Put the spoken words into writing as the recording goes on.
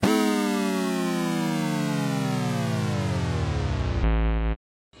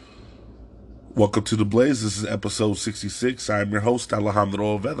Welcome to The Blaze. This is episode 66. I'm your host,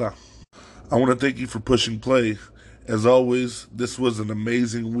 Alejandro Oveda. I want to thank you for pushing play. As always, this was an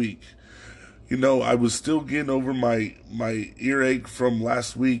amazing week. I was still getting over my earache from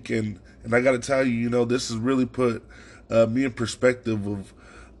last week, and I got to tell you, this has really put me in perspective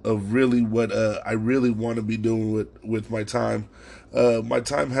of really what I really want to be doing with my time. My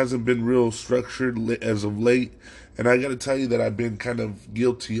time hasn't been real structured as of late, and I got to tell you that I've been kind of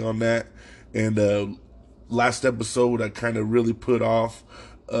guilty on that. And last episode, I kind of really put off.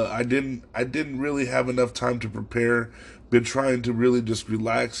 I didn't really have enough time to prepare. Been trying to really just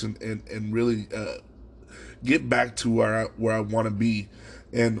relax and really get back to where I want to be,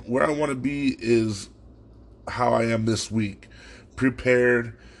 and where I want to be is how I am this week,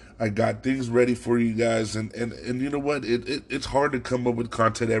 prepared. I got things ready for you guys, and you know what? It's hard to come up with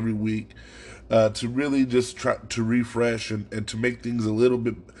content every week. To really just try to refresh and to make things a little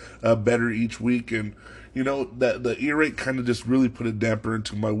bit better each week. And that the earache kind of just really put a damper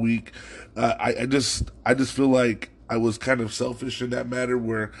into my week. I just feel like I was kind of selfish in that matter,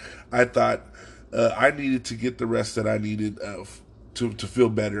 where I thought I needed to get the rest that I needed to feel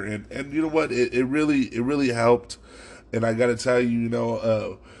better. And you know what? It really helped. And I got to tell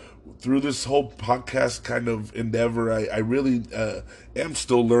you, through this whole podcast kind of endeavor, I really am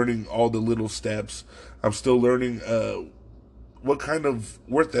still learning all the little steps. I'm still learning what kind of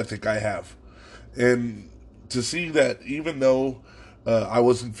work ethic I have. And to see that even though I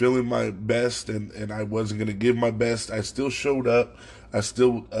wasn't feeling my best, and I wasn't going to give my best, I still showed up. I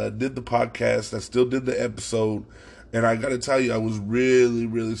still did the podcast. I still did the episode. And I got to tell you, I was really,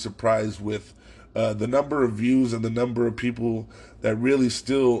 really surprised with the number of views and the number of people that really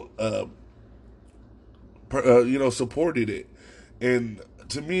still, supported it. And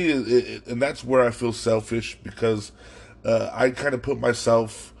to me, and that's where I feel selfish, because I kind of put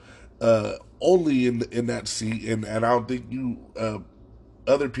myself only in that seat, and I don't think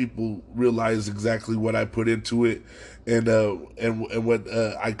other people realize exactly what I put into it, and what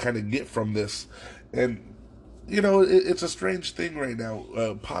I kind of get from this. And it's a strange thing right now.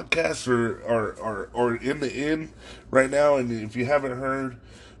 Podcasts are in the end right now, and if you haven't heard,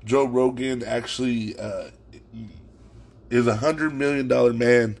 Joe Rogan actually is $100 million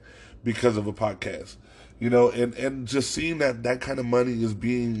man because of a podcast. And just seeing that kind of money is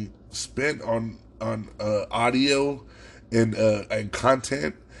being spent on audio and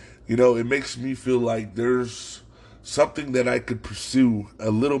content. It makes me feel like there's something that I could pursue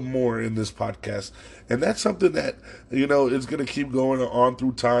a little more in this podcast. And that's something that, is going to keep going on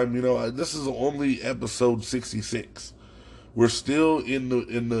through time. This is only episode 66. We're still in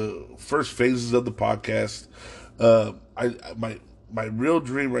the first phases of the podcast. My real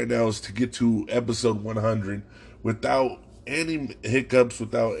dream right now is to get to episode 100 without any hiccups,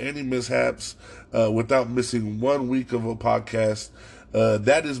 without any mishaps, without missing 1 week of a podcast.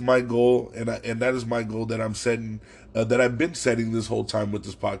 That is my goal, and that is my goal that I'm setting, that I've been setting this whole time with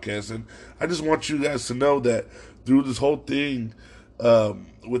this podcast. And I just want you guys to know that through this whole thing,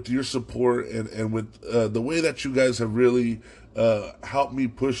 with your support and with the way that you guys have really helped me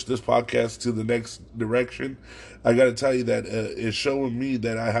push this podcast to the next direction, I got to tell you that it's showing me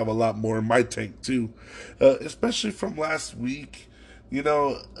that I have a lot more in my tank too, especially from last week.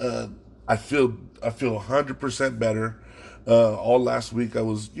 I feel 100% better. All last week I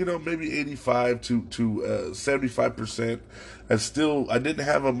was, maybe 85 to 75%. I didn't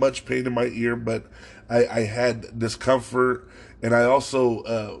have a much pain in my ear, but I had discomfort, and I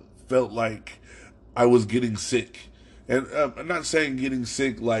also felt like I was getting sick. And I'm not saying getting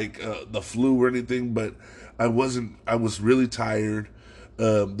sick like the flu or anything, but I wasn't. I was really tired.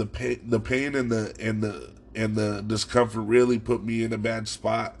 The pain and the discomfort really put me in a bad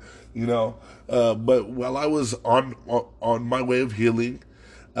spot. But while I was on my way of healing,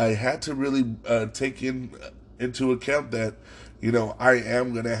 I had to really take into account that I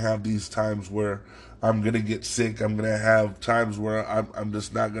am gonna have these times where I'm gonna get sick. I'm gonna have times where I'm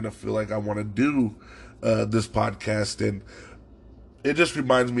just not gonna feel like I want to do this podcast. And it just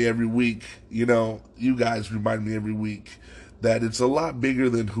reminds me every week, you guys remind me every week that it's a lot bigger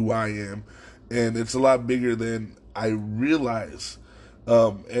than who I am, and it's a lot bigger than I realize.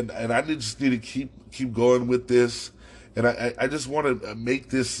 And I just need to keep going with this, and I just want to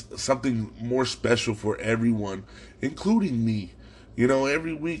make this something more special for everyone, including me.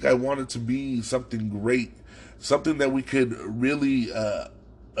 Every week I want it to be something great, something that we could really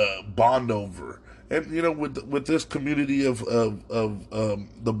bond over. And with this community of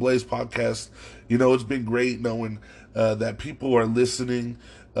the Blaze podcast, it's been great knowing that people are listening,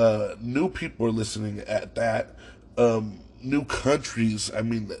 new people are listening at that, new countries. I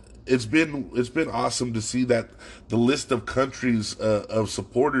mean, it's been awesome to see that the list of countries of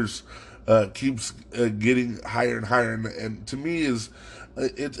supporters keeps getting higher and higher, and to me is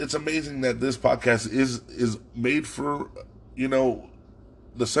it's amazing that this podcast is made for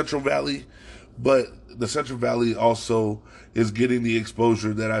the Central Valley, but the Central Valley also is getting the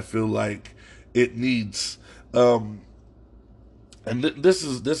exposure that I feel like it needs. And this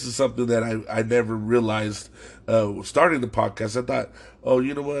is something that I never realized starting the podcast. I thought, oh,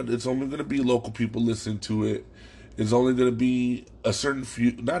 you know what? It's only going to be local people listening to it. It's only going to be a certain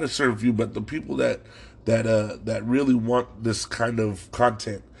few, not a certain few, but the people that really want this kind of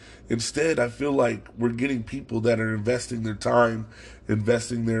content. Instead, I feel like we're getting people that are investing their time,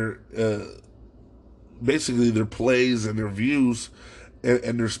 investing their basically their plays and their views,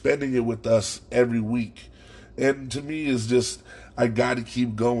 and they're spending it with us every week. And to me, is just I got to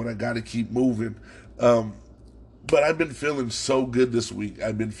keep going. I got to keep moving. But I've been feeling so good this week.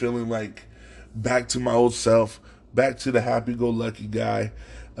 I've been feeling like back to my old self, back to the happy-go-lucky guy.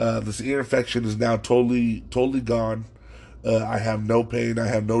 This ear infection is now totally gone. I have no pain. I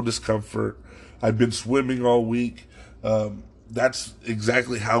have no discomfort. I've been swimming all week. That's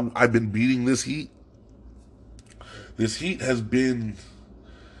exactly how I've been beating this heat. This heat has been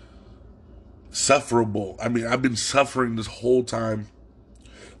sufferable. I mean, I've been suffering this whole time,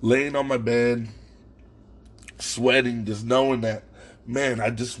 laying on my bed, sweating, just knowing that, man, I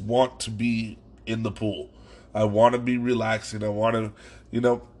just want to be in the pool. I want to be relaxing. I want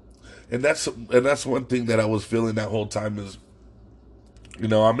to, and that's one thing that I was feeling that whole time is,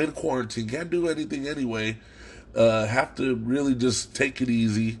 I'm in quarantine, can't do anything anyway. Have to really just take it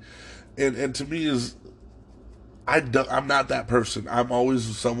easy, and to me is I'm not that person. I'm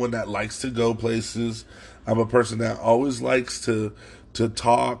always someone that likes to go places. I'm a person that always likes to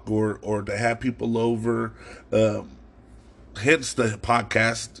talk or to have people over. Hence the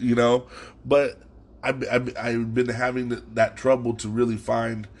podcast, But I've been having that trouble to really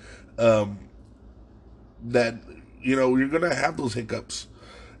find that you're gonna have those hiccups,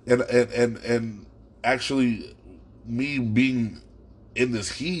 and actually me being in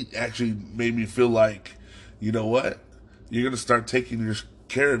this heat actually made me feel like, you know what? You're gonna start taking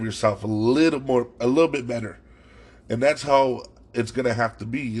care of yourself a little bit better, and that's how it's gonna have to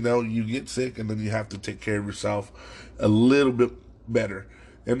be. You get sick, and then you have to take care of yourself a little bit better,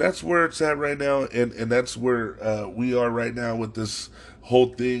 and that's where it's at right now, and that's where we are right now with this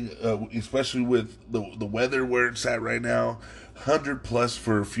whole thing, especially with the weather where it's at right now, 100 plus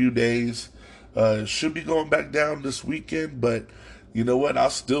for a few days. Should be going back down this weekend, but you know what?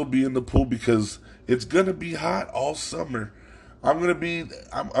 I'll still be in the pool because it's gonna be hot all summer. I'm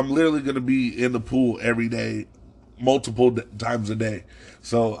literally gonna be in the pool every day, multiple times a day.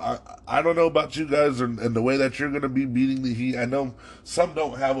 So I don't know about you guys and the way that you're gonna be beating the heat. I know some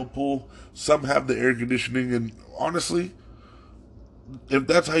don't have a pool, some have the air conditioning, and honestly, if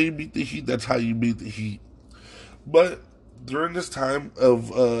that's how you beat the heat, that's how you beat the heat. But during this time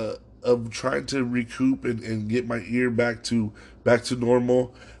of trying to recoup and get my ear back to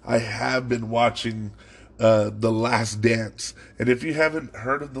normal, I have been watching The Last Dance. And if you haven't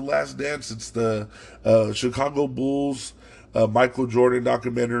heard of The Last Dance, it's the Chicago Bulls Michael Jordan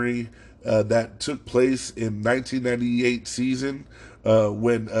documentary that took place in 1998 season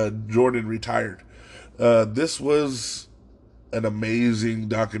when Jordan retired. This was an amazing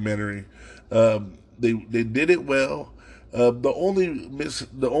documentary. They did it well. The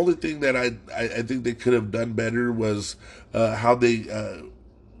only thing that I think they could have done better was how they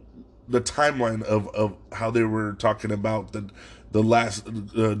the timeline of how they were talking about the last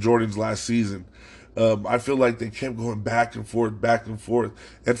Jordan's last season. I feel like they kept going back and forth,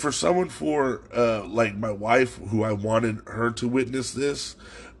 and for someone like my wife, who I wanted her to witness this,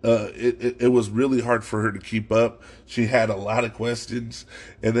 it was really hard for her to keep up. She had a lot of questions,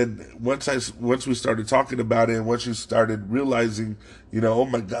 and then once we started talking about it, and once she started realizing, oh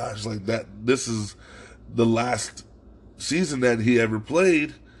my gosh, like that, this is the last season that he ever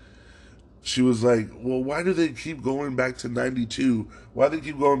played. She was like, well, why do they keep going back to 92? Why do they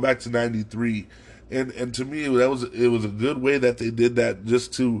keep going back to 93? And to me, it was a good way that they did that,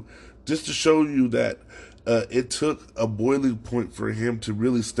 just to show you that it took a boiling point for him to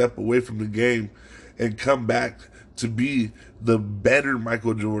really step away from the game and come back to be the better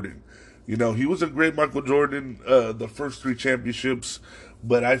Michael Jordan. He was a great Michael Jordan, the first 3 championships,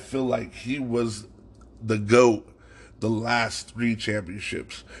 but I feel like he was the GOAT the last 3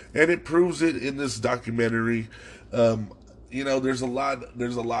 championships, and it proves it in this documentary. There's a lot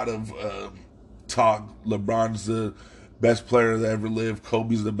of talk. LeBron's the best player that ever lived.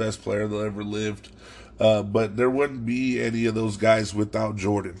 Kobe's the best player that ever lived. But there wouldn't be any of those guys without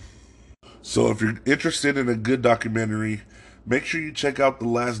Jordan. So if you're interested in a good documentary, make sure you check out The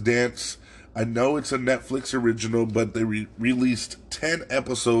Last Dance. I know it's a Netflix original, but they released 10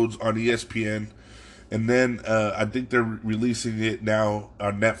 episodes on ESPN, and then I think they're releasing it now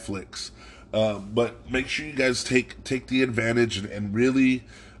on Netflix. But make sure you guys take the advantage and really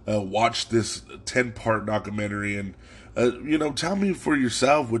watch this 10-part documentary, and tell me for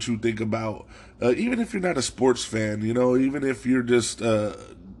yourself what you think about. Even if you're not a sports fan, even if you're just a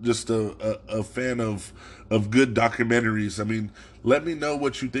fan of good documentaries. I mean, let me know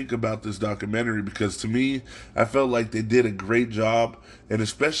what you think about this documentary, because to me, I felt like they did a great job, and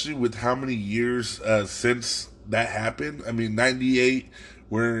especially with how many years since that happened. I mean, 98,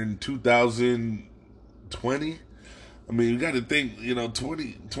 we're in 2020. I mean, you got to think,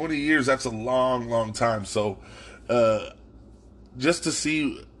 20 years, that's a long, long time. So, just to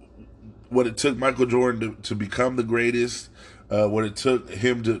see what it took Michael Jordan to become the greatest, what it took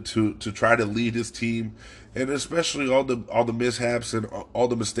him to try to lead his team, and especially all the mishaps and all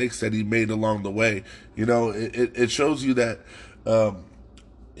the mistakes that he made along the way. It shows you that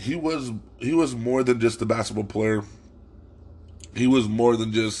he was more than just a basketball player. He was more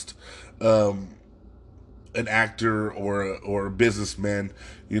than just an actor or a businessman.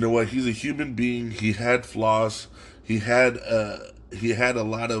 You know what? He's a human being. He had flaws. He had a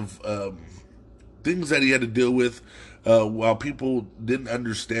lot of things that he had to deal with, while people didn't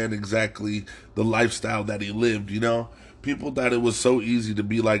understand exactly the lifestyle that he lived. People thought it was so easy to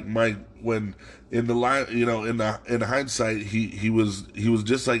be like Mike, when in the line, in hindsight, he was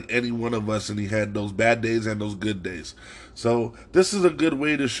just like any one of us, and he had those bad days and those good days. So this is a good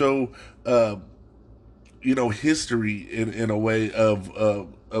way to show history in a way of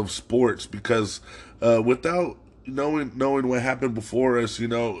sports, because without knowing what happened before us,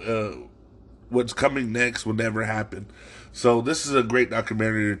 what's coming next will never happen. So this is a great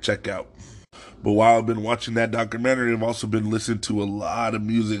documentary to check out. But while I've been watching that documentary, I've also been listening to a lot of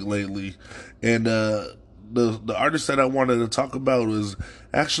music lately, and the artist that I wanted to talk about was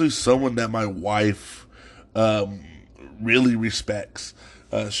actually someone that my wife really respects.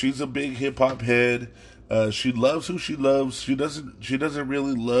 She's a big hip hop head. She loves who she loves. She doesn't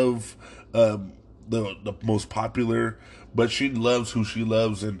really love the most popular, but she loves who she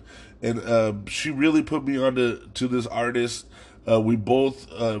loves, and she really put me on to this artist. We both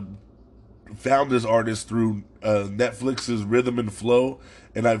found this artist through Netflix's Rhythm and Flow,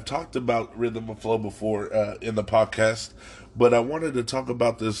 and I've talked about Rhythm and Flow before in the podcast, but I wanted to talk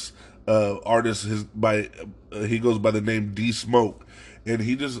about this artist. He goes by the name D Smoke, and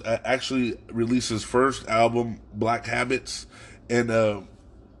he just actually released his first album, Black Habits, and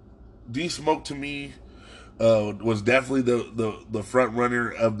D Smoke to me was definitely the front runner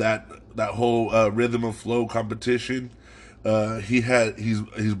of that whole Rhythm and Flow competition.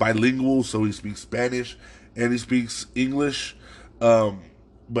 He's bilingual, so he speaks Spanish and he speaks English.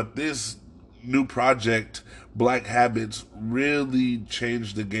 But this new project, Black Habits, really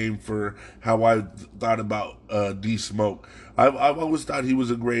changed the game for how I thought about D Smoke. I've always thought he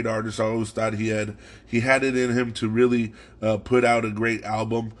was a great artist. I always thought he had it in him to really put out a great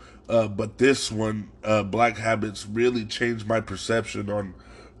album. But this one, Black Habits, really changed my perception on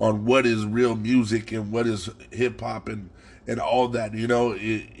what is real music and what is hip hop and all that.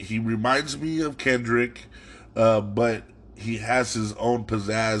 He reminds me of Kendrick, but he has his own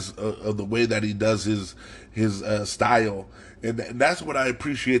pizzazz of the way that he does his style, and that's what I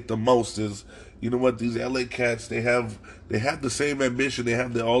appreciate the most. Is what these LA cats, they have the same ambition, they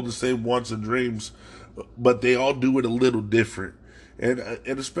have all the same wants and dreams, but they all do it a little different. And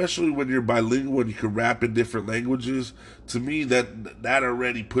especially when you're bilingual and you can rap in different languages, to me that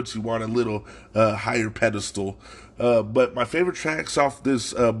already puts you on a little higher pedestal. But my favorite tracks off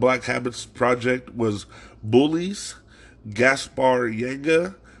this Black Habits project was Bullies, Gaspar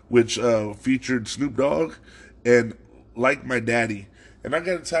Yanga, which featured Snoop Dogg, and Like My Daddy. And I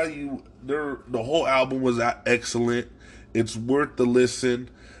gotta tell you, the whole album was excellent. It's worth the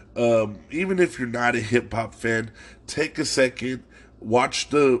listen. Even if you're not a hip hop fan, take a second, watch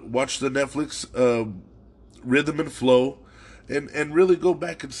the Netflix Rhythm and Flow, and really go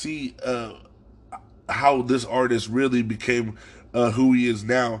back and see how this artist really became who he is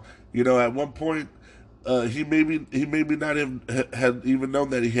now. At one point, he maybe not had even known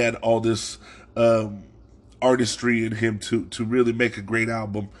that he had all this artistry in him to really make a great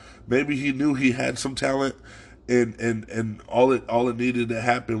album. Maybe he knew he had some talent, and all it needed to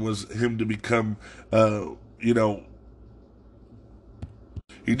happen was him to become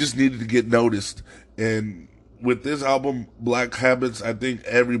he just needed to get noticed. And with this album, Black Habits, I think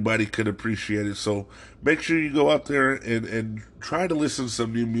everybody could appreciate it. So make sure you go out there and try to listen to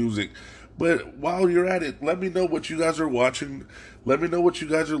some new music. But while you're at it, let me know what you guys are watching. Let me know what you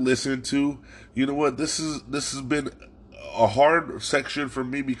guys are listening to. You know what? This has been a hard section for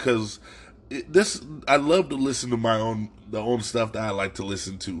me because I love to listen to the own stuff that I like to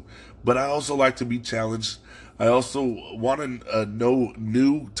listen to, but I also like to be challenged. I also want to know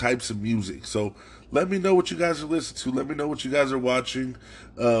new types of music. So let me know what you guys are listening to. Let me know what you guys are watching.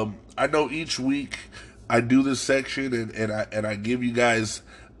 I know each week I do this section and I give you guys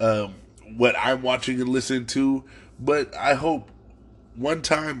what I'm watching and listening to. But I hope one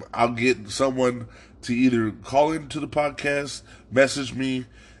time I'll get someone to either call into the podcast, message me,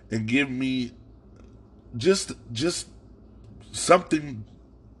 and give me just something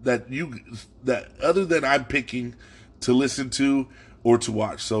that other than I'm picking to listen to or to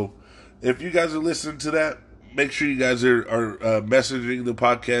watch. So if you guys are listening to that, make sure you guys are messaging the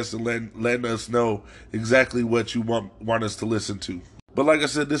podcast and letting us know exactly what you want us to listen to. But like I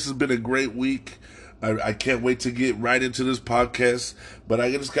said, this has been a great week. I can't wait to get right into this podcast. But I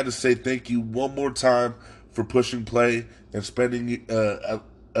just got to say thank you one more time for pushing play and spending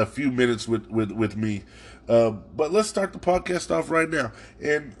a few minutes with me. But let's start the podcast off right now.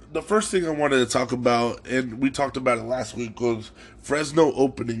 And the first thing I wanted to talk about, and we talked about it last week, was Fresno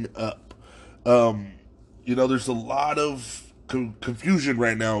opening up. There's a lot of confusion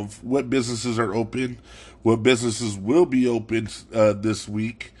right now of what businesses are open, what businesses will be open this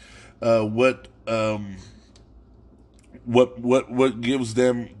week, what gives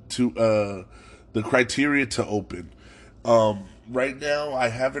them to the criteria to open. Right now, I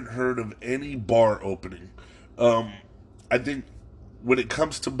haven't heard of any bar opening. I think when it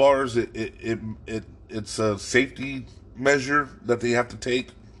comes to bars, it's a safety measure that they have to take,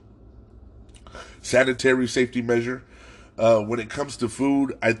 sanitary safety measure. When it comes to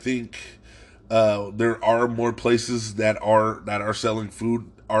food, I think there are more places that are selling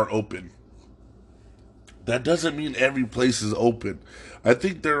food are open. That doesn't mean every place is open. I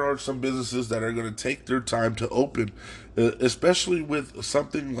think there are some businesses that are going to take their time to open, especially with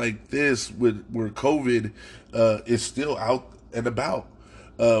something like this, where COVID is still out and about.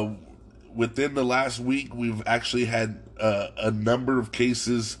 Within the last week, we've actually had a number of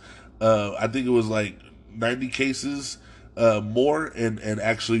cases. I think it was like 90 cases more, and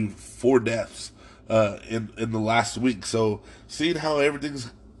actually 4 deaths in the last week. So seeing how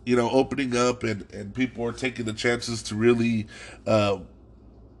everything's opening up and people are taking the chances to really kind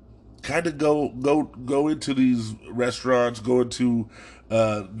of go into these restaurants, go into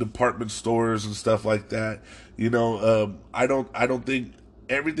department stores and stuff like that. I don't think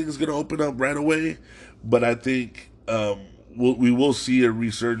everything's going to open up right away, but I think we will see a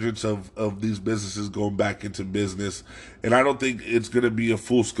resurgence of these businesses going back into business, and I don't think it's going to be a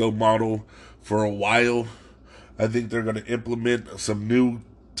full scale model for a while. I think they're going to implement some new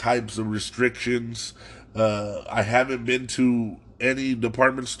types of restrictions. I haven't been to any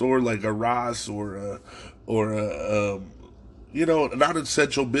department store like a Ross or a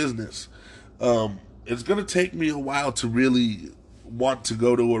non-essential business. It's going to take me a while to really want to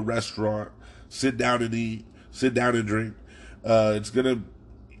go to a restaurant, sit down and eat, sit down and drink. And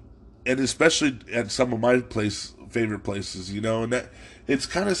especially at some of my favorite places, and that it's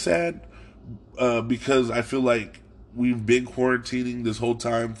kind of sad because I feel like we've been quarantining this whole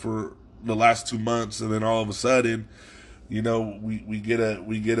time for the last 2 months, and then all of a sudden, we get a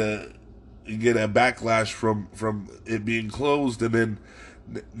backlash from it being closed, and then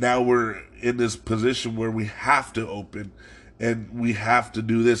now we're in this position where we have to open and we have to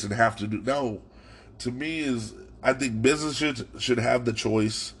do this and have to do no. To me, I think businesses should have the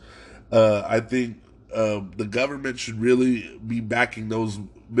choice. I think the government should really be backing those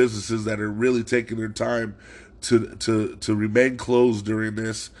businesses that are really taking their time to remain closed during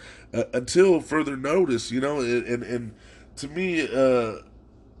this until further notice. And to me,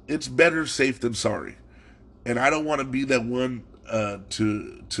 it's better safe than sorry. And I don't want to be that one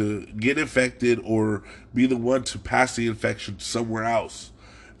to get infected or be the one to pass the infection somewhere else.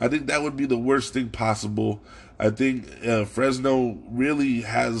 I think that would be the worst thing possible. I think Fresno really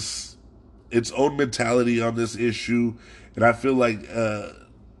has its own mentality on this issue, and I feel like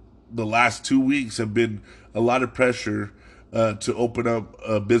the last 2 weeks have been a lot of pressure to open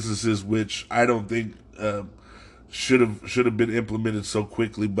up businesses, which I don't think should have been implemented so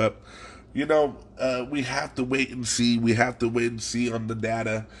quickly. But we have to wait and see. We have to wait and see on the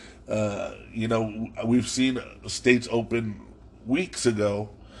data. We've seen states open weeks ago,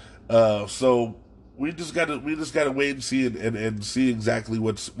 so we just gotta wait and see and see exactly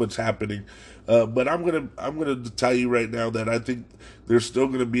what's happening. But I'm gonna tell you right now that I think there's still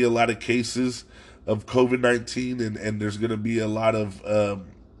gonna be a lot of cases of COVID-19, and there's gonna be a lot of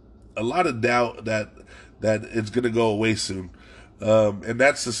a lot of doubt that it's going to go away soon. And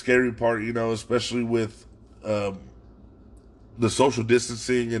that's the scary part, especially with the social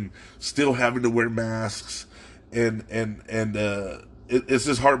distancing and still having to wear masks, and it's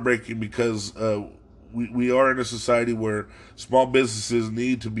just heartbreaking because we are in a society where small businesses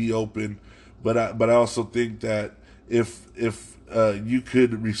need to be open, but I also think that if you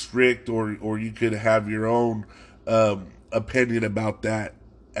could restrict or you could have your own opinion about that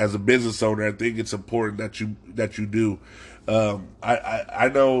as a business owner, I think it's important that you do.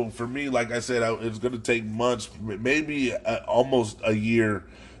 I know for me, like I said, it's going to take months, maybe almost a year,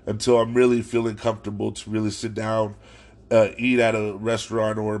 until I'm really feeling comfortable to really sit down, eat at a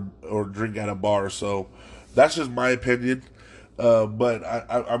restaurant or drink at a bar. So that's just my opinion. But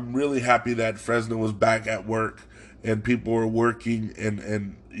I'm really happy that Fresno was back at work and people are working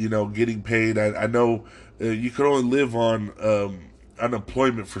and getting paid. I know you can only live on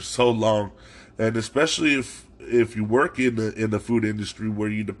unemployment for so long, and especially if you work in the food industry where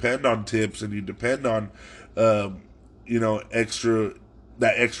you depend on tips and you depend on extra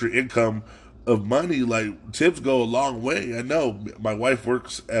that extra income of money. Like, tips go a long way. I know my wife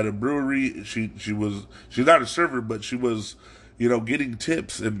works at a brewery. She's not a server, but she was getting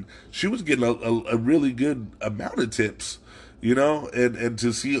tips, and she was getting a really good amount of tips, and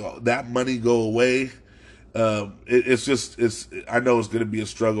to see that money go away, it's I know it's going to be a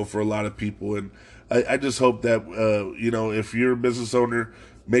struggle for a lot of people, and I just hope that if you're a business owner,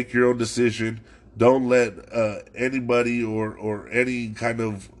 make your own decision. Don't let anybody or any kind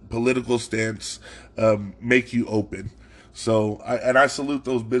of political stance make you open. So I salute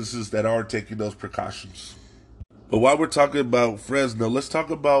those businesses that are taking those precautions. But while we're talking about Fresno, let's talk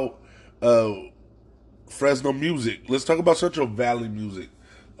about uh, Fresno music. Let's talk about Central Valley music.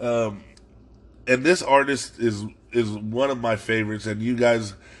 Um, and this artist is one of my favorites, and you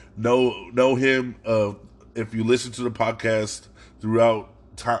guys know him if you listen to the podcast throughout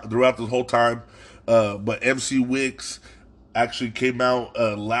the whole time. But MC Wicks actually came out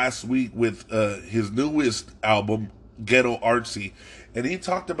last week with his newest album, Ghetto Artsy, and he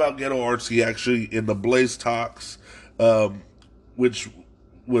talked about Ghetto Artsy actually in the Blaze Talks, which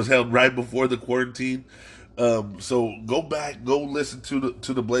was held right before the quarantine. So go back, go listen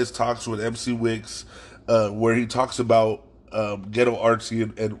to the Blaze Talks with MC Wicks, where he talks about Ghetto Artsy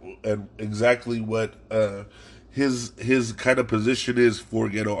and exactly what his kind of position is for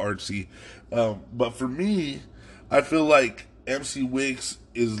Ghetto Artsy. But for me, I feel like MC Wicks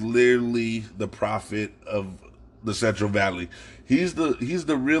is literally the prophet of the Central Valley. He's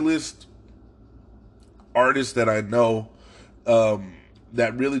the realest artist that I know,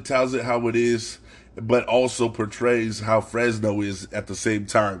 that really tells it how it is, but also portrays how Fresno is at the same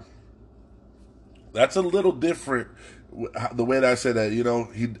time. That's a little different the way that I said that.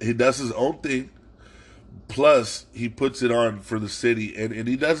 He does his own thing, plus he puts it on for the city, and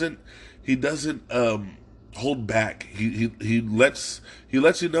he doesn't hold back. He lets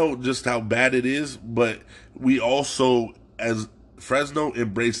you know just how bad it is, but we also, as Fresno,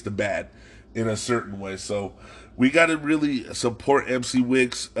 embrace the bad in a certain way. So we got to really support MC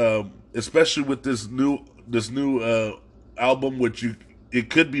Wicks, especially with this new album, which it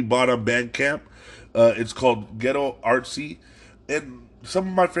could be bought on Bandcamp. It's called Ghetto Artsy, and some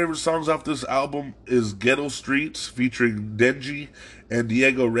of my favorite songs off this album is Ghetto Streets featuring Denji and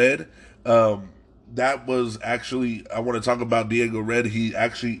Diego Red. That was actually, I want to talk about Diego Red. He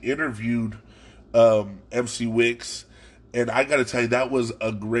actually interviewed MC Wicks, and I got to tell you, that was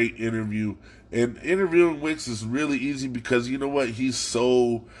a great interview. And interviewing Wicks is really easy because you know what? He's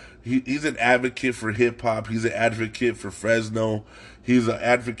an advocate for hip hop. He's an advocate for Fresno. He's an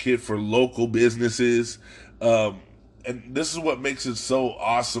advocate for local businesses. And this is what makes it so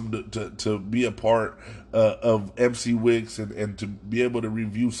awesome to be a part of MC Wicks, and to be able to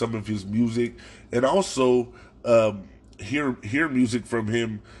review some of his music, and also hear music from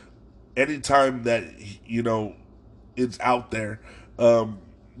him anytime that it's out there.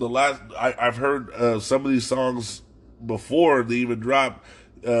 I've heard some of these songs before they even drop,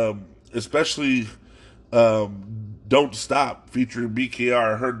 especially "Don't Stop" featuring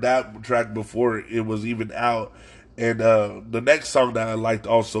BKR. I heard that track before it was even out, and the next song that I liked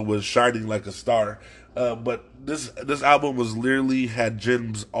also was "Shining Like a Star." But this album was literally had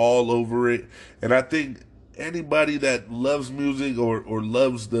gems all over it, and I think anybody that loves music or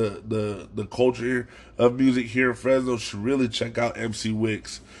loves the culture of music here in Fresno should really check out MC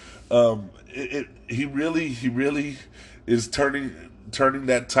Wicks. He really is turning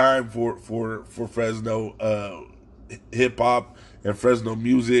that time for Fresno hip hop and Fresno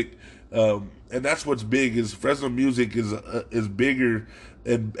music. And that's what's big is Fresno music is bigger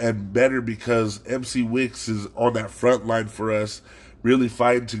and better because MC Wicks is on that front line for us, really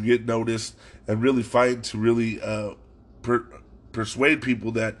fighting to get noticed and really fighting to really persuade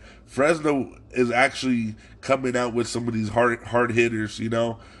people that Fresno is actually coming out with some of these hard hitters. You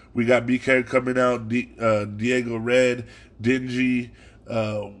know, we got BK coming out, Diego Red, Dingy.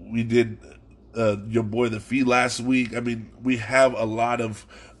 We did your boy the Fee last week. I mean, we have a lot of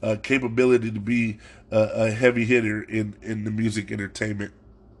capability to be a heavy hitter in the music entertainment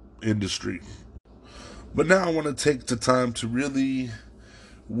industry. But now I want to take the time to really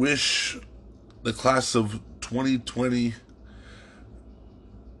wish the class of 2020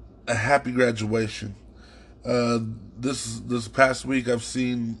 a happy graduation. Uh, this past week, I've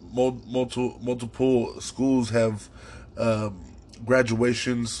seen multiple schools have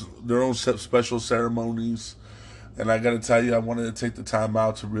graduations, their own special ceremonies, and I got to tell you, I wanted to take the time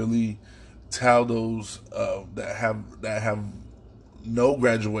out to really tell those that have no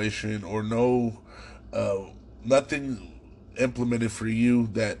graduation or no nothing implemented for you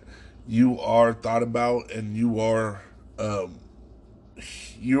that you are thought about and you are a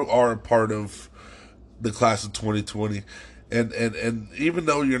part of the class of 2020. And even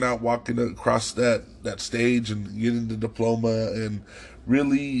though you're not walking across that stage and getting the diploma and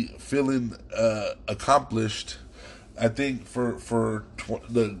really feeling accomplished, I think for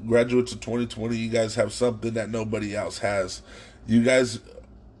the graduates of 2020, you guys have something that nobody else has. You guys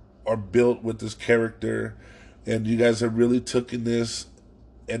are built with this character, and you guys have really taken this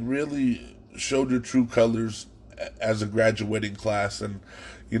and really showed your true colors as a graduating class. And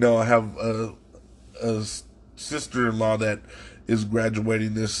I have a sister-in-law that is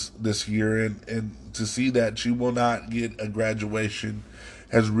graduating this year, and to see that she will not get a graduation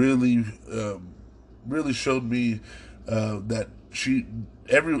has really really showed me that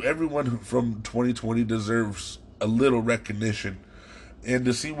everyone from 2020 deserves a little recognition, and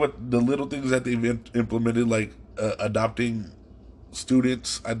to see what the little things that they've implemented, like adopting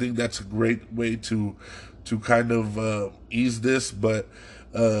students. I think that's a great way to kind of ease this, but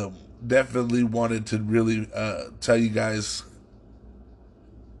definitely wanted to really tell you guys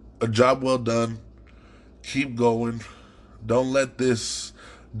a job well done. Keep going. Don't let this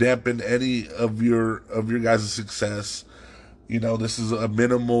dampen any of your guys' success. This is a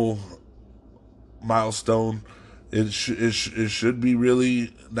minimal milestone. It should be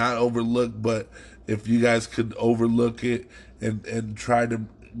really not overlooked, but if you guys could overlook it and try to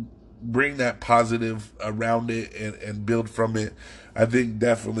bring that positive around it and build from it, I think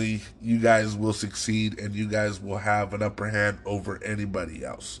definitely you guys will succeed and you guys will have an upper hand over anybody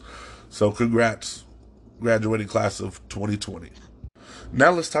else. So congrats, graduating class of 2020.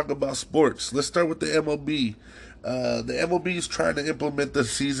 Now let's talk about sports. Let's start with the MLB. The MLB is trying to implement the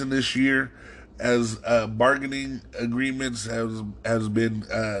season this year as bargaining agreements has been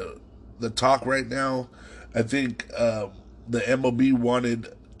the talk right now. I think the MLB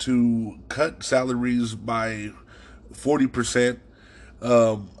wanted to cut salaries by 40%,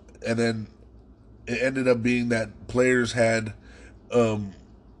 and then it ended up being that players had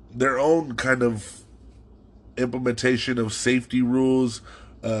their own kind of implementation of safety rules,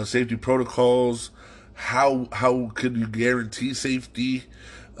 safety protocols. How could you guarantee safety?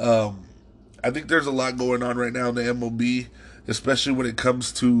 I think there's a lot going on right now in the MLB, especially when it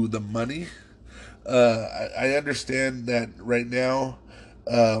comes to the money. I understand that right now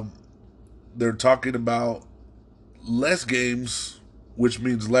they're talking about less games, which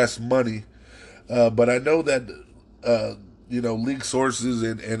means less money. But I know that league sources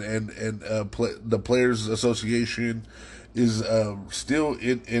and the Players Association is still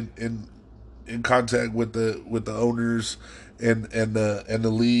in contact with the owners and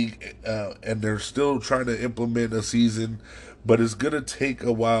the league, and they're still trying to implement a season, but it's gonna take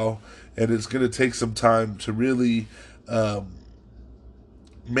a while and it's gonna take some time to really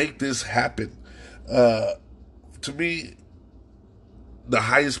make this happen. To me, the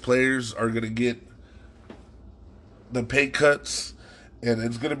highest players are gonna get the pay cuts, and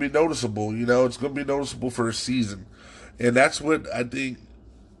it's gonna be noticeable. It's gonna be noticeable for a season, and that's what I think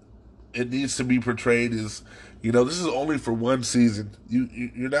it needs to be portrayed is, this is only for one season.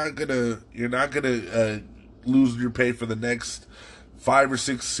 You're not gonna lose your pay for the next 5 or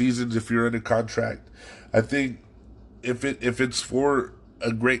 6 seasons if you're under contract. I think if it's for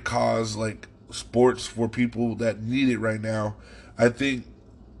a great cause like sports for people that need it right now, I think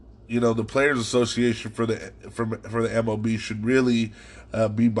the Players Association for the MLB should really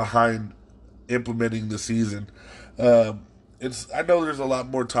be behind implementing the season. it's I know there's a lot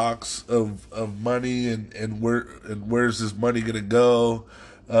more talks of money and where's this money gonna go?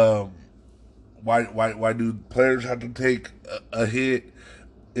 Um, why do players have to take a hit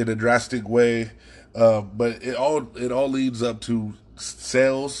in a drastic way? But it all leads up to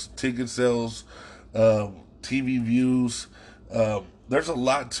sales, ticket sales, TV views. There's a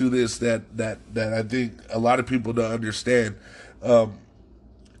lot to this that I think a lot of people don't understand. Um,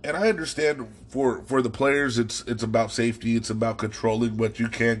 and I understand for the players, it's about safety. It's about controlling what you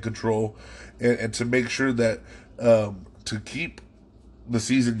can control, and to make sure that to keep the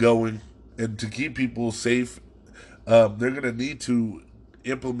season going and to keep people safe, they're going to need to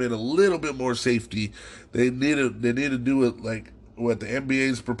implement a little bit more safety. They need to do it like what the NBA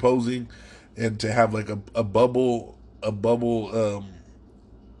is proposing, and to have like a bubble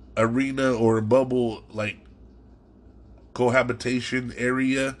arena or a bubble like cohabitation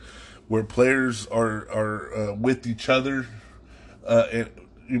area where players are with each other. And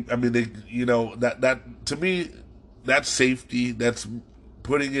I mean, they, that to me, that's safety. That's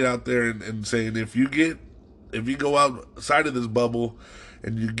putting it out there and saying if you go outside of this bubble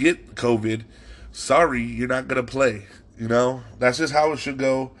and you get COVID, sorry, you're not gonna play. That's just how it should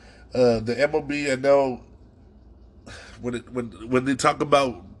go. The MLB, I know when they talk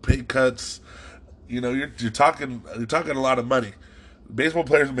about pay cuts, you're talking a lot of money. Baseball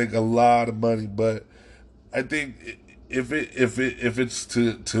players make a lot of money, but I think if it's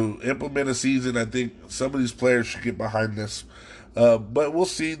to implement a season, I think some of these players should get behind this. But we'll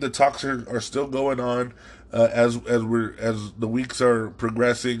see. The talks are still going on as the weeks are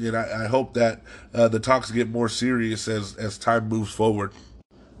progressing, and I hope that the talks get more serious as time moves forward.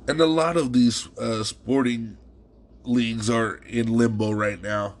 And a lot of these sporting leagues are in limbo right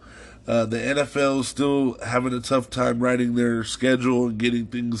now. The NFL is still having a tough time writing their schedule and getting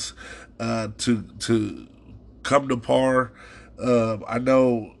things to come to par. I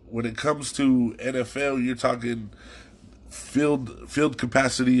know when it comes to NFL, you're talking field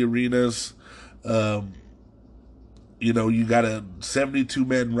capacity arenas. Um, you got a 72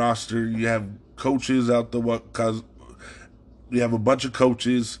 man roster. You have coaches out the what? Cause you have a bunch of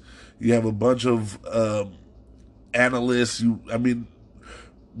coaches. You have a bunch of analysts. I mean,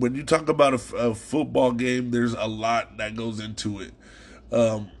 when you talk about a football game, there's a lot that goes into it.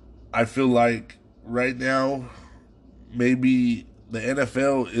 Um, I feel like right now, maybe the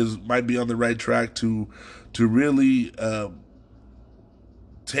NFL might be on the right track to really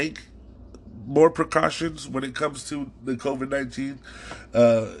take more precautions when it comes to the COVID-19,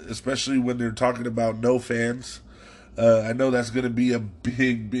 especially when they're talking about no fans. I know that's going to be a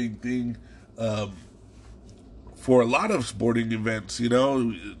big thing. Um, for a lot of sporting events.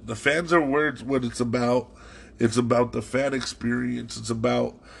 The fans are what it's about. It's about the fan experience. It's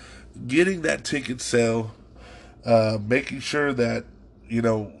about getting that ticket sale, making sure that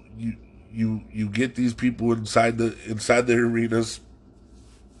you get these people inside the arenas.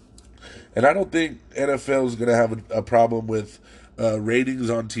 And I don't think NFL is going to have a problem with ratings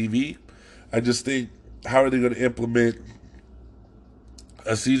on TV. I just think, how are they going to implement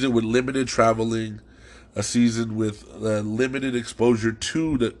a season with limited traveling, a season with limited exposure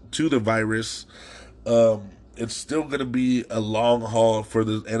to the virus? It's still going to be a long haul for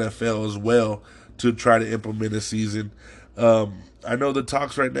the NFL as well to try to implement a season. I know the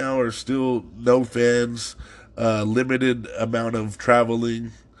talks right now are still no fans, limited amount of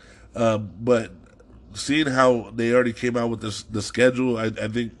traveling, but seeing how they already came out with the schedule, I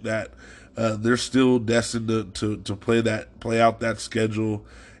think that they're still destined to play out that schedule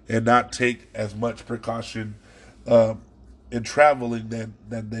and not take as much precaution in traveling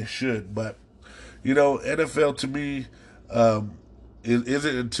than they should. But NFL to me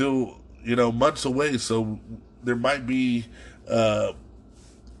isn't until months away, so there might be uh,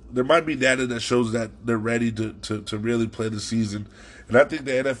 there might be data that shows that they're ready to really play the season. And I think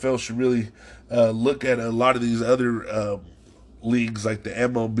the NFL should really look at a lot of these other leagues like the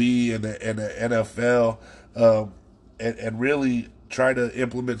MLB and the NFL, and really try to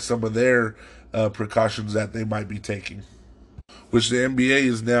implement some of their precautions that they might be taking, which the NBA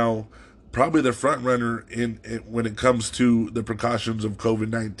is now probably the front runner in when it comes to the precautions of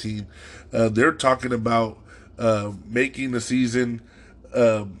COVID-19. They're talking about making the season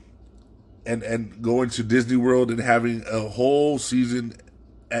and going to Disney World and having a whole season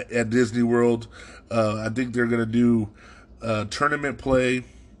at Disney World. I think they're going to do tournament play,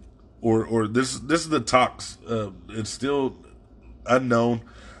 or this is the talks. It's still unknown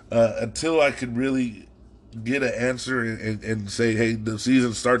until I can really get an answer and say, hey, the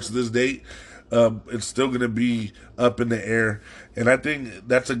season starts this date. it's still going to be up in the air. And I think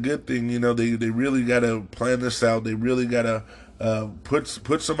that's a good thing. They really got to plan this out. They really got to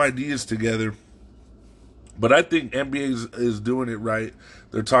put some ideas together. But I think NBA is doing it right.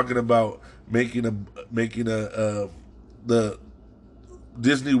 They're talking about making a the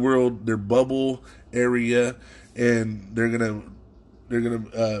Disney World their bubble area, and they're gonna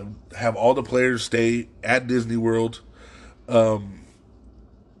have all the players stay at Disney World. Um,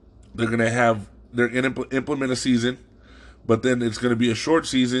 they're gonna implement a season, but then it's gonna be a short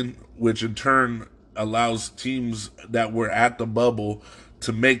season, which in turn allows teams that were at the bubble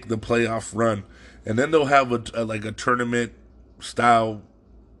to make the playoff run, and then they'll have a tournament style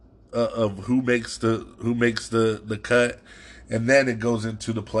of who makes the cut, and then it goes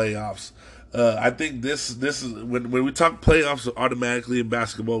into the playoffs. I think this is when we talk playoffs automatically in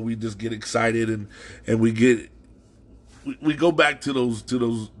basketball, we just get excited and we go back to those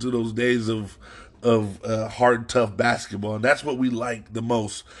days of hard tough basketball, and that's what we like the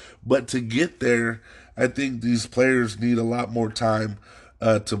most. But to get there, I think these players need a lot more time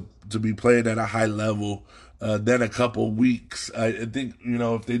to be playing at a high level than a couple weeks. I think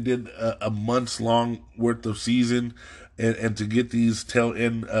if they did a months long worth of season, and to get these tail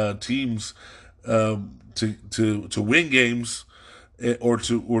end teams to win games, or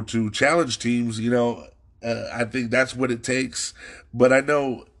to challenge teams, I think that's what it takes. But I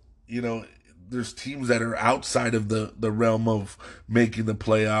know there's teams that are outside of the realm of making the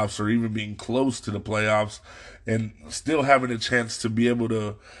playoffs or even being close to the playoffs, and still having a chance to be able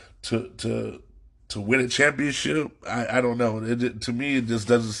to win a championship. I don't know. To me, it just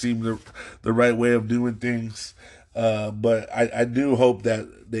doesn't seem the right way of doing things. But I do hope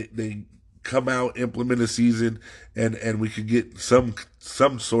that they come out, implement a season, and we could get some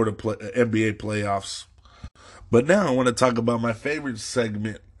sort of NBA playoffs. But now I want to talk about my favorite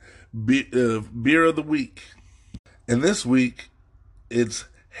segment, Beer of the Week. And this week, it's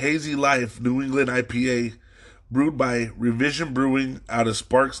Hazy Life New England IPA, brewed by Revision Brewing out of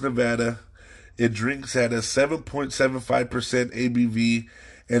Sparks, Nevada. It drinks at a 7.75% ABV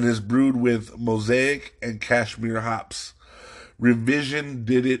and is brewed with Mosaic and Cashmere hops. Revision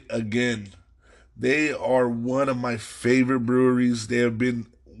did it again. They are one of my favorite breweries. They have been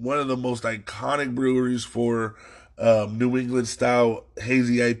one of the most iconic breweries for New England style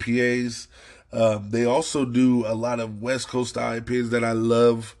hazy IPAs. They also do a lot of West Coast style IPAs that I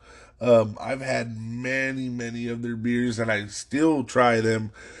love. I've had many of their beers, and I still try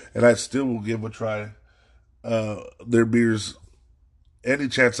them, and I still will give a try their beers any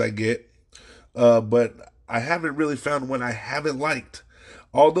chance I get. But I haven't really found one I haven't liked.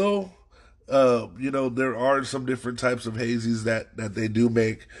 Although, there are some different types of hazies that they do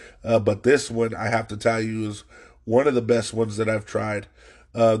make. But this one, I have to tell you, is one of the best ones that I've tried.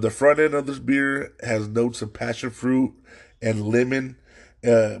 The front end of this beer has notes of passion fruit and lemon.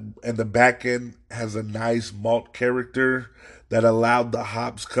 And the back end has a nice malt character that allowed the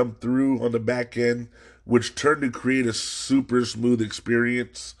hops come through on the back end, which turned to create a super smooth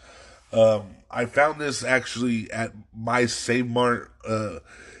experience. I found this actually at my Save Mart,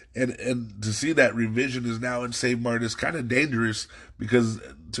 and to see that Revision is now in Save Mart is kind of dangerous, because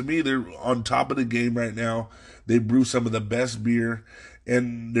to me they're on top of the game right now. They brew some of the best beer,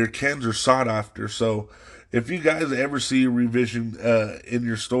 and their cans are sought after. So if you guys ever see Revision in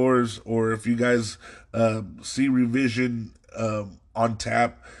your stores, or if you guys see Revision on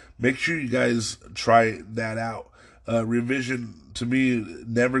tap, make sure you guys try that out. Revision, to me,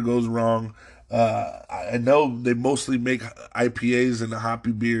 never goes wrong. I know they mostly make IPAs and the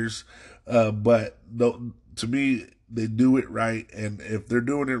hoppy beers, but to me, they do it right. And if they're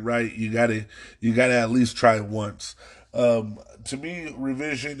doing it right, you gotta at least try it once. To me,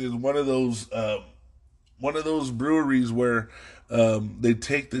 Revision is one of those breweries where they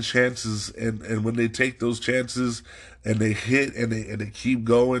take the chances, and when they take those chances and they hit and they keep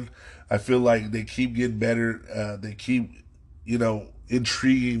going, I feel like they keep getting better. They keep,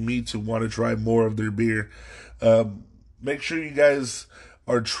 intriguing me to want to try more of their beer. Make sure you guys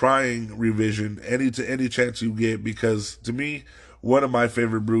are trying Revision any chance you get, because to me, one of my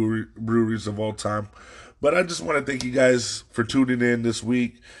favorite breweries of all time. But I just want to thank you guys for tuning in this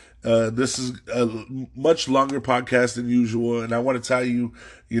week. This is a much longer podcast than usual, and I want to tell you,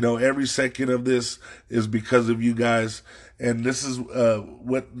 every second of this is because of you guys, and this is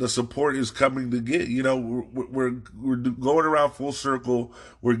what the support is coming to get. We're going around full circle.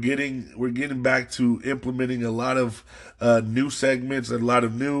 We're getting back to implementing a lot of new segments, a lot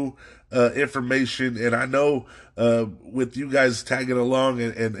of new information, and I know with you guys tagging along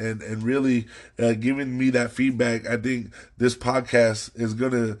and really giving me that feedback, I think this podcast is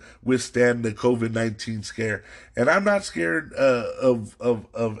going to withstand the COVID-19 scare. And I'm not scared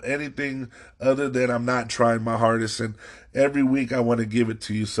of anything other than I'm not trying my hardest. And every week I want to give it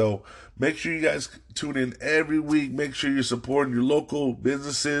to you. So make sure you guys tune in every week. Make sure you're supporting your local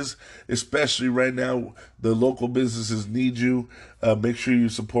businesses, especially right now. The local businesses need you. Make sure you're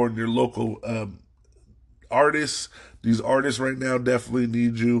supporting your local artists. These artists right now definitely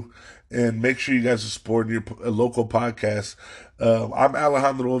need you. And make sure you guys are supporting your local podcast. I'm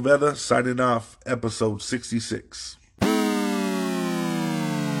Alejandro Oveda, signing off, episode 66.